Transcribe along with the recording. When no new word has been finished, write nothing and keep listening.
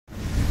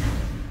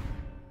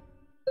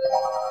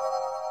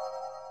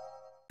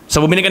So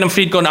bumili ka ng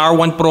FREEDCONN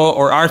R1 Pro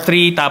or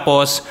R3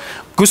 tapos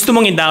gusto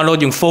mong i-download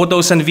yung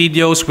photos and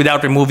videos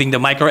without removing the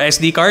micro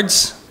SD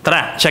cards?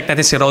 Tara, check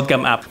natin si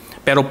Roadcam App.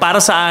 Pero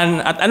para saan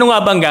at ano nga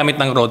bang gamit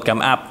ng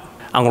Roadcam App?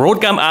 Ang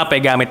Roadcam App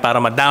ay gamit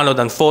para ma-download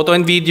ang photo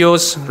and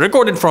videos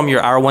recorded from your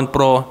R1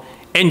 Pro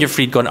and your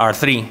FREEDCONN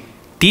R3.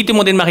 Dito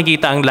mo din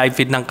makikita ang live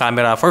feed ng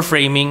camera for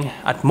framing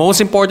at most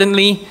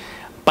importantly,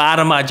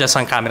 para ma-adjust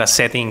ang camera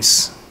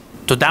settings.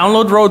 To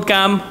download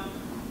Roadcam,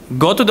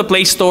 go to the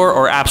Play Store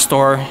or App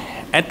Store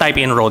and type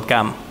in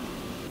Roadcam.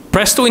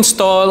 Press to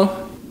install.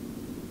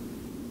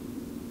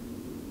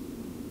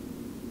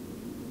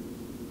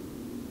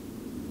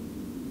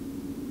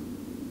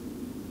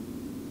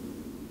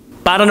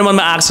 Para naman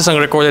ma-access ang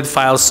recorded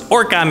files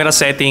or camera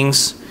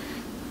settings,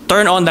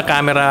 turn on the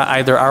camera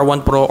either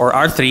R1 Pro or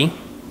R3,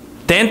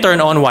 then turn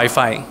on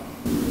Wi-Fi.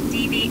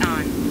 DV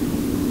on.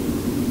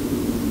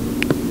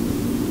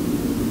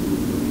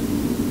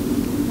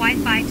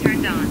 Wi-Fi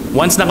turned on.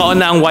 Once naka-on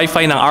na ang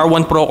Wi-Fi ng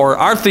R1 Pro or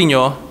R3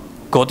 nyo,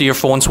 go to your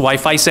phone's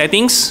Wi-Fi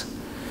settings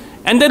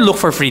and then look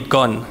for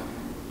FREEDCONN.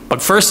 Pag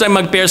first time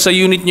mag-pair sa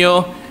unit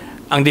nyo,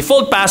 ang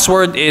default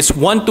password is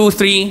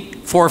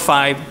 1234567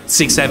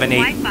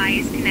 Wi-Fi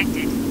is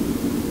connected.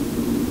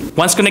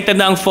 Once connected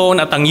na ang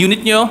phone at ang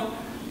unit nyo,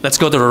 let's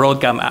go to the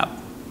Roadcam app.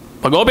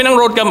 Pag open ng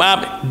Roadcam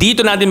app,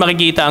 dito natin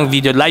makikita ang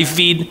video live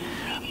feed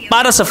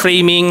para sa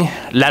framing,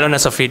 lalo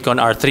na sa FREEDCONN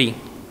R3.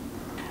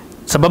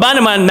 Sa baba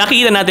naman,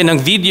 nakikita natin ang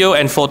video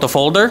and photo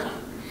folder.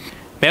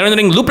 Meron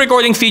ring loop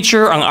recording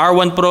feature ang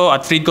R1 Pro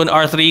at FREEDCONN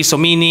R3, so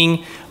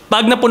meaning,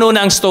 pag napuno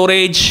na ang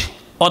storage,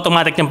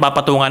 automatic niyang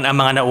papatungan ang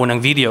mga naunang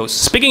videos.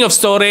 Speaking of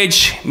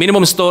storage,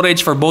 minimum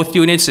storage for both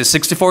units is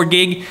 64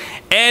 GB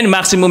and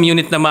maximum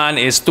unit naman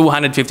is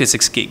 256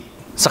 GB.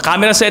 Sa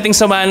camera settings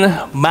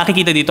naman,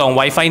 makikita dito ang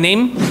Wi-Fi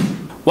name,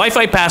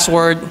 Wi-Fi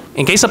password.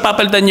 In case na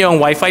papalitan niyo ang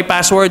Wi-Fi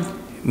password,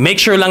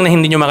 make sure lang na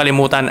hindi niyo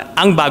makalimutan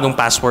ang bagong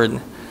password.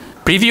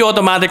 Preview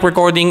automatic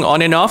recording on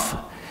and off.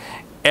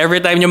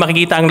 Every time nyo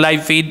makikita ang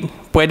live feed,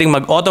 pwedeng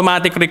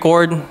mag-automatic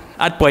record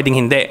at pwedeng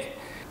hindi.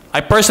 I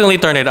personally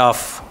turn it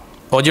off.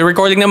 Audio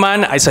recording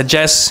naman, I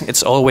suggest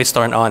it's always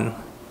turned on.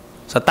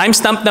 Sa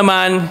timestamp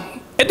naman,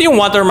 ito yung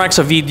watermark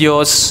sa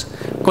videos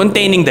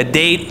containing the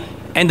date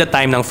and the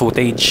time ng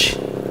footage.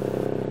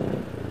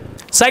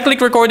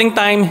 Cyclic recording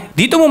time,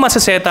 dito mo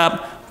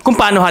masa-setup kung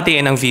paano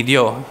hatiin ang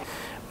video.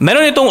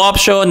 Meron itong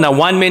option na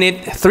 1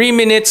 minute, 3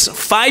 minutes,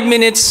 5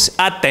 minutes,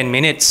 at 10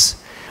 minutes.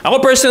 Ako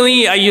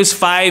personally, I use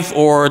 5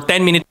 or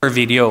 10 minutes per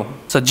video.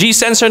 Sa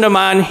G-sensor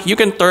naman, you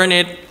can turn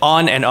it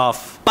on and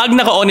off. Pag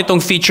naka-on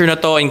itong feature na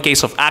to in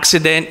case of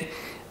accident,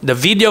 the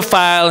video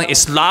file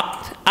is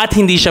locked at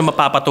hindi siya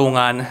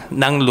mapapatungan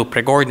ng loop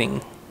recording.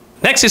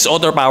 Next is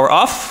auto power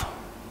off.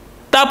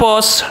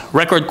 Tapos,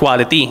 record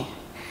quality.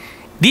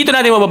 Dito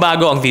natin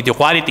mababago ang video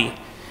quality.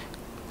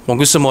 Kung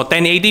gusto mo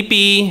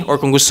 1080p or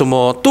kung gusto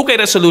mo 2K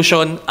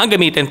resolution ang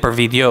gamitin per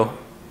video.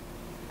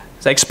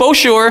 Sa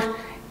exposure,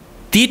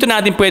 dito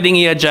natin pwedeng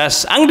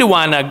i-adjust ang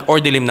liwanag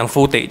or dilim ng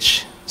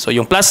footage. So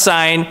yung plus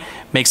sign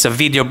makes the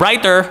video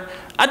brighter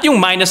at yung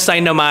minus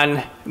sign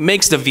naman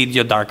makes the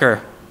video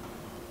darker.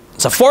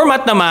 Sa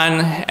format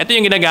naman, ito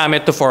yung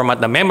ginagamit to format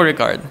the memory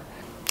card.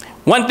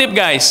 One tip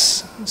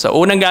guys, sa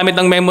unang gamit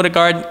ng memory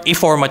card,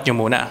 i-format nyo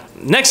muna.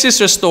 Next is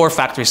restore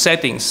factory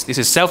settings.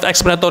 This is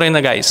self-explanatory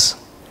na guys.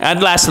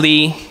 And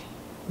lastly,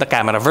 the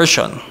camera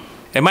version.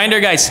 Reminder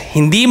guys,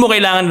 hindi mo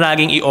kailangan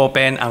laging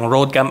i-open ang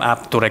Roadcam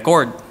app to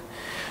record.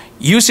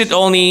 Use it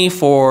only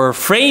for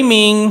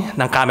framing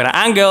ng camera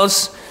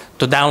angles,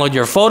 to download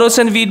your photos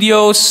and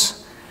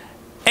videos,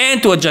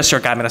 and to adjust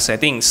your camera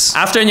settings.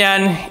 After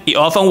nyan,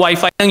 i-off ang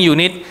Wi-Fi ng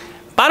unit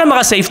para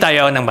makasave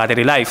tayo ng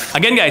battery life.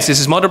 Again guys,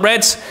 this is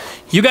Motorbreads.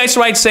 You guys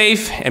ride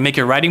safe and make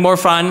your riding more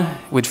fun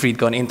with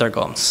FREEDCONN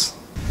intercoms.